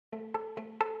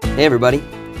Hey everybody,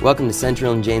 welcome to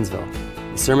Central in Janesville,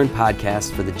 the sermon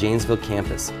podcast for the Janesville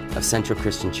campus of Central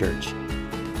Christian Church.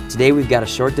 Today we've got a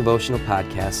short devotional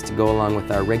podcast to go along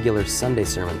with our regular Sunday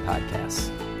sermon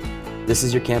podcasts. This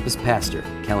is your campus pastor,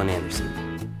 Kellen Anderson.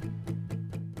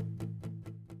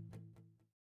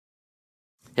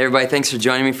 Hey everybody, thanks for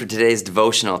joining me for today's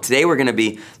devotional. Today we're going to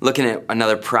be looking at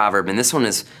another proverb, and this one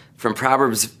is from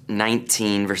Proverbs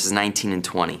 19, verses 19 and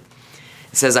 20.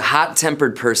 It says, "A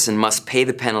hot-tempered person must pay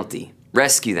the penalty.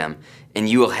 Rescue them, and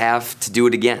you will have to do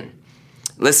it again.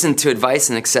 Listen to advice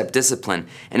and accept discipline,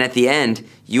 and at the end,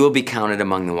 you will be counted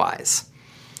among the wise."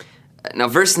 Now,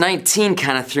 verse 19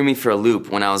 kind of threw me for a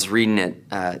loop when I was reading it,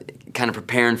 kind of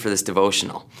preparing for this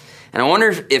devotional. And I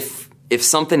wonder if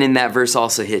something in that verse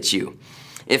also hits you.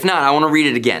 If not, I want to read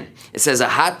it again. It says, "A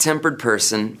hot-tempered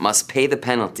person must pay the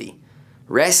penalty.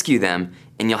 Rescue them,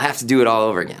 and you'll have to do it all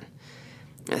over again."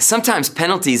 Sometimes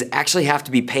penalties actually have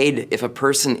to be paid if a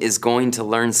person is going to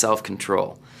learn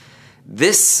self-control.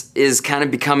 This is kind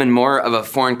of becoming more of a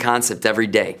foreign concept every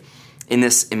day in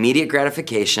this immediate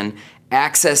gratification,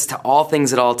 access to all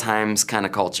things at all times kind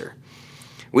of culture.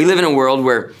 We live in a world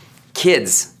where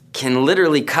kids can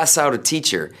literally cuss out a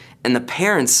teacher, and the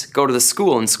parents go to the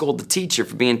school and scold the teacher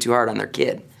for being too hard on their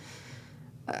kid.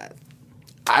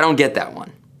 I don't get that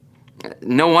one.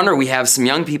 No wonder we have some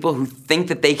young people who think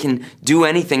that they can do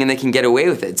anything and they can get away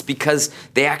with it. It's because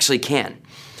they actually can.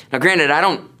 Now, granted, I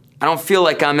don't feel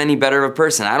like I'm any better of a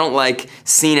person. I don't like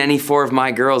seeing any four of my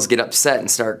girls get upset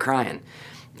and start crying.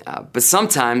 But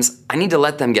sometimes I need to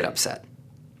let them get upset.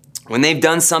 When they've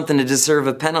done something to deserve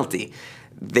a penalty,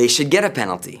 they should get a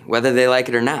penalty, whether they like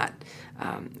it or not.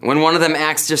 When one of them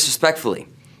acts disrespectfully,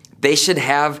 they should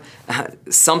have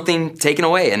something taken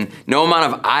away. And no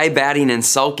amount of eye-batting and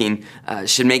sulking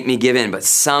should make me give in. But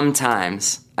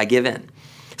sometimes I give in.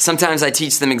 Sometimes I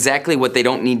teach them exactly what they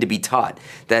don't need to be taught,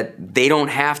 that they don't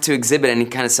have to exhibit any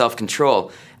kind of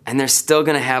self-control, and they're still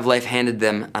going to have life handed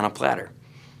them on a platter.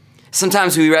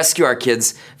 Sometimes we rescue our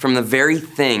kids from the very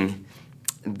thing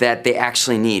that they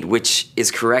actually need, which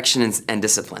is correction and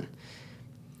discipline.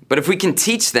 But if we can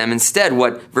teach them instead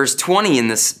what verse 20 in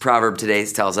this proverb today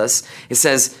tells us, it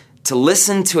says to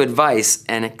listen to advice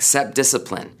and accept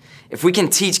discipline. If we can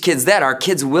teach kids that, our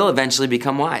kids will eventually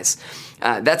become wise.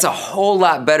 That's a whole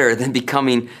lot better than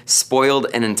becoming spoiled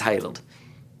and entitled.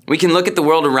 We can look at the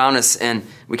world around us and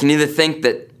we can either think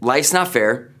that life's not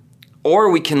fair, or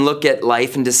we can look at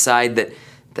life and decide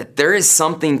that there is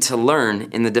something to learn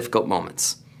in the difficult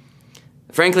moments.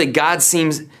 Frankly, God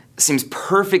seems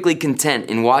perfectly content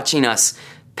in watching us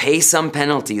pay some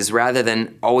penalties rather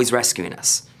than always rescuing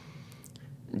us.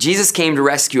 Jesus came to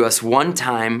rescue us one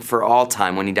time for all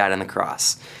time when he died on the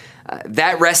cross.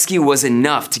 That rescue was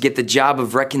enough to get the job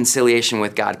of reconciliation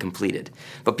with God completed.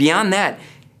 But beyond that,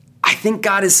 I think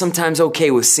God is sometimes okay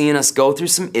with seeing us go through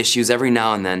some issues every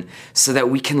now and then so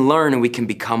that we can learn and we can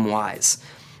become wise.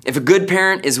 If a good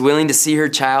parent is willing to see her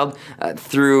child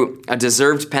through a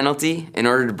deserved penalty in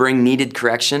order to bring needed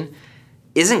correction,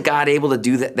 isn't God able to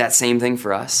do that same thing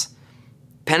for us?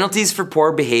 Penalties for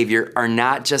poor behavior are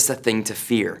not just a thing to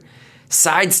fear.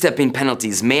 Sidestepping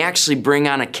penalties may actually bring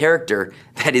on a character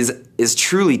that is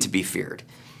truly to be feared.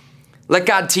 Let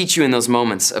God teach you in those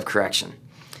moments of correction.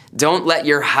 Don't let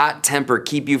your hot temper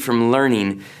keep you from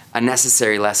learning a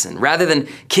necessary lesson. Rather than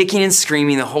kicking and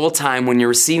screaming the whole time when you're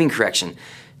receiving correction,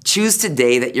 choose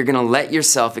today that you're going to let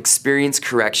yourself experience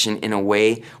correction in a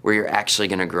way where you're actually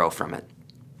going to grow from it.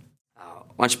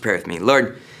 Why don't you pray with me?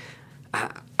 Lord,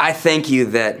 I thank you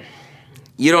that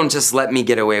you don't just let me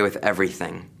get away with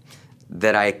everything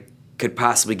that I could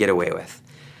possibly get away with.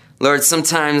 Lord,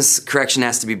 sometimes correction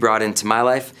has to be brought into my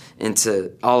life,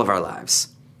 into all of our lives.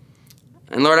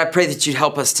 And Lord, I pray that you'd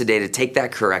help us today to take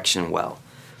that correction well.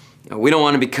 We don't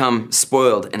want to become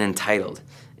spoiled and entitled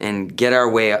and get our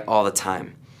way all the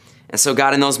time. And so,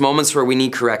 God, in those moments where we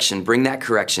need correction, bring that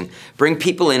correction. Bring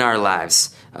people in our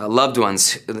lives, loved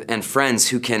ones and friends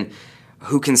who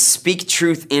can speak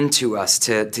truth into us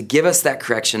to give us that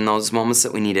correction in those moments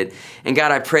that we need it. And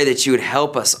God, I pray that you would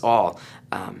help us all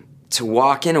to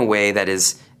walk in a way that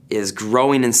is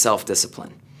growing in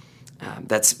self-discipline,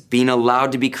 that's being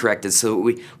allowed to be corrected so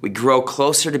that we grow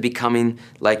closer to becoming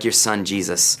like your son,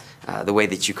 Jesus, the way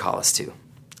that you call us to.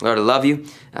 Lord, I love you.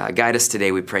 Guide us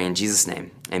today, we pray in Jesus'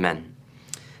 name. Amen.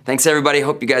 Thanks, everybody.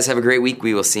 Hope you guys have a great week.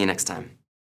 We will see you next time.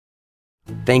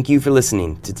 Thank you for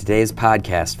listening to today's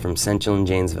podcast from Central in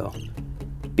Janesville.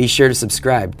 Be sure to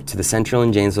subscribe to the Central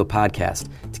in Janesville podcast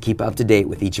to keep up to date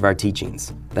with each of our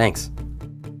teachings. Thanks.